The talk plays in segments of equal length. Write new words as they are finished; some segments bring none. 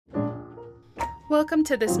Welcome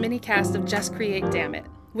to this mini cast of Just Create Damn It,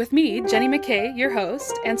 with me, Jenny McKay, your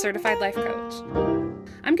host and certified life coach.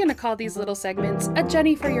 I'm going to call these little segments a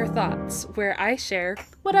Jenny for Your Thoughts, where I share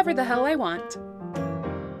whatever the hell I want.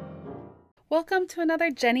 Welcome to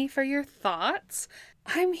another Jenny for Your Thoughts.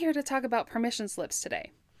 I'm here to talk about permission slips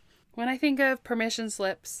today. When I think of permission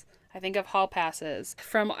slips, I think of hall passes.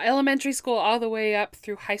 From elementary school all the way up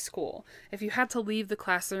through high school. If you had to leave the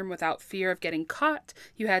classroom without fear of getting caught,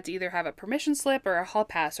 you had to either have a permission slip or a hall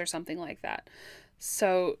pass or something like that.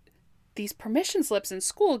 So these permission slips in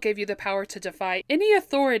school gave you the power to defy any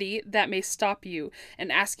authority that may stop you and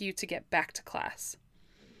ask you to get back to class.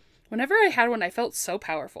 Whenever I had one, I felt so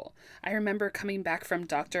powerful. I remember coming back from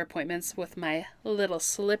doctor appointments with my little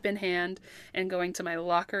slip in hand and going to my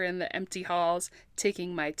locker in the empty halls,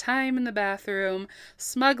 taking my time in the bathroom,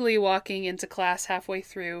 smugly walking into class halfway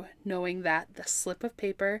through, knowing that the slip of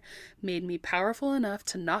paper made me powerful enough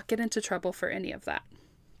to not get into trouble for any of that.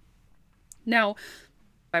 Now,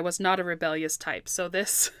 I was not a rebellious type, so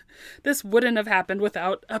this wouldn't have happened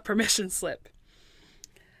without a permission slip.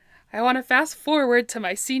 I want to fast forward to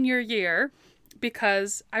my senior year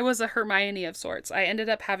because I was a Hermione of sorts. I ended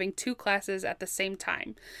up having 2 classes at the same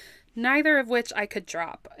time, neither of which I could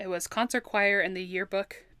drop. It was concert choir and the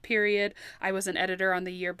yearbook period. I was an editor on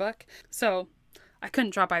the yearbook, so I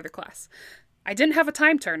couldn't drop either class. I didn't have a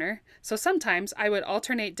time turner, so sometimes I would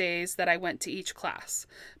alternate days that I went to each class.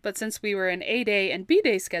 But since we were an A-day and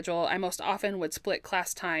B-day schedule, I most often would split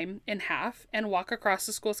class time in half and walk across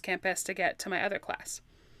the school's campus to get to my other class.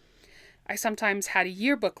 I sometimes had a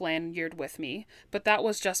yearbook lanyard with me, but that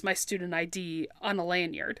was just my student ID on a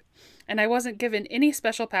lanyard. And I wasn't given any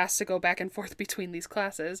special pass to go back and forth between these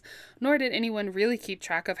classes, nor did anyone really keep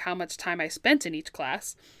track of how much time I spent in each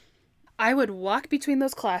class. I would walk between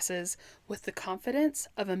those classes with the confidence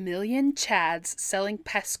of a million Chads selling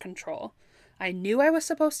pest control. I knew I was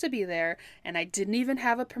supposed to be there, and I didn't even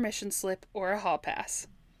have a permission slip or a hall pass.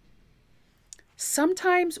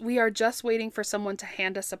 Sometimes we are just waiting for someone to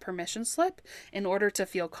hand us a permission slip in order to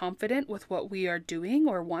feel confident with what we are doing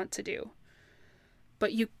or want to do.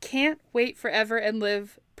 But you can't wait forever and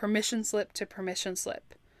live permission slip to permission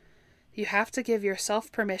slip. You have to give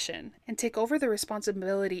yourself permission and take over the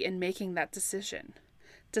responsibility in making that decision,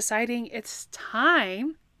 deciding it's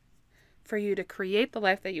time for you to create the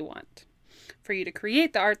life that you want, for you to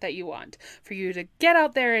create the art that you want, for you to get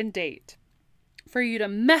out there and date, for you to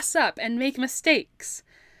mess up and make mistakes.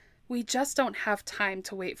 We just don't have time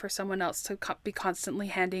to wait for someone else to be constantly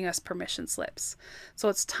handing us permission slips. So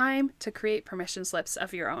it's time to create permission slips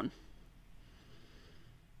of your own.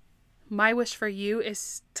 My wish for you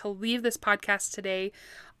is to leave this podcast today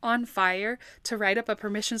on fire, to write up a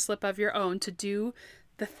permission slip of your own, to do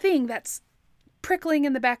the thing that's prickling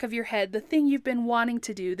in the back of your head, the thing you've been wanting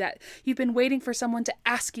to do, that you've been waiting for someone to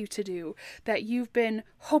ask you to do, that you've been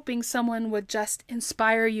hoping someone would just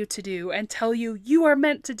inspire you to do and tell you you are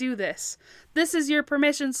meant to do this. This is your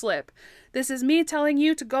permission slip. This is me telling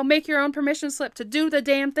you to go make your own permission slip to do the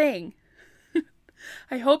damn thing.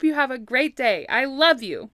 I hope you have a great day. I love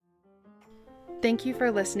you. Thank you for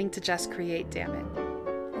listening to Just Create Damn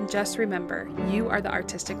It. And just remember, you are the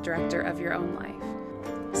artistic director of your own life.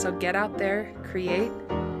 So get out there, create,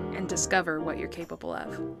 and discover what you're capable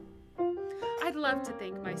of. I'd love to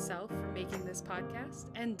thank myself for making this podcast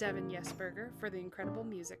and Devin Yesberger for the incredible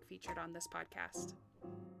music featured on this podcast.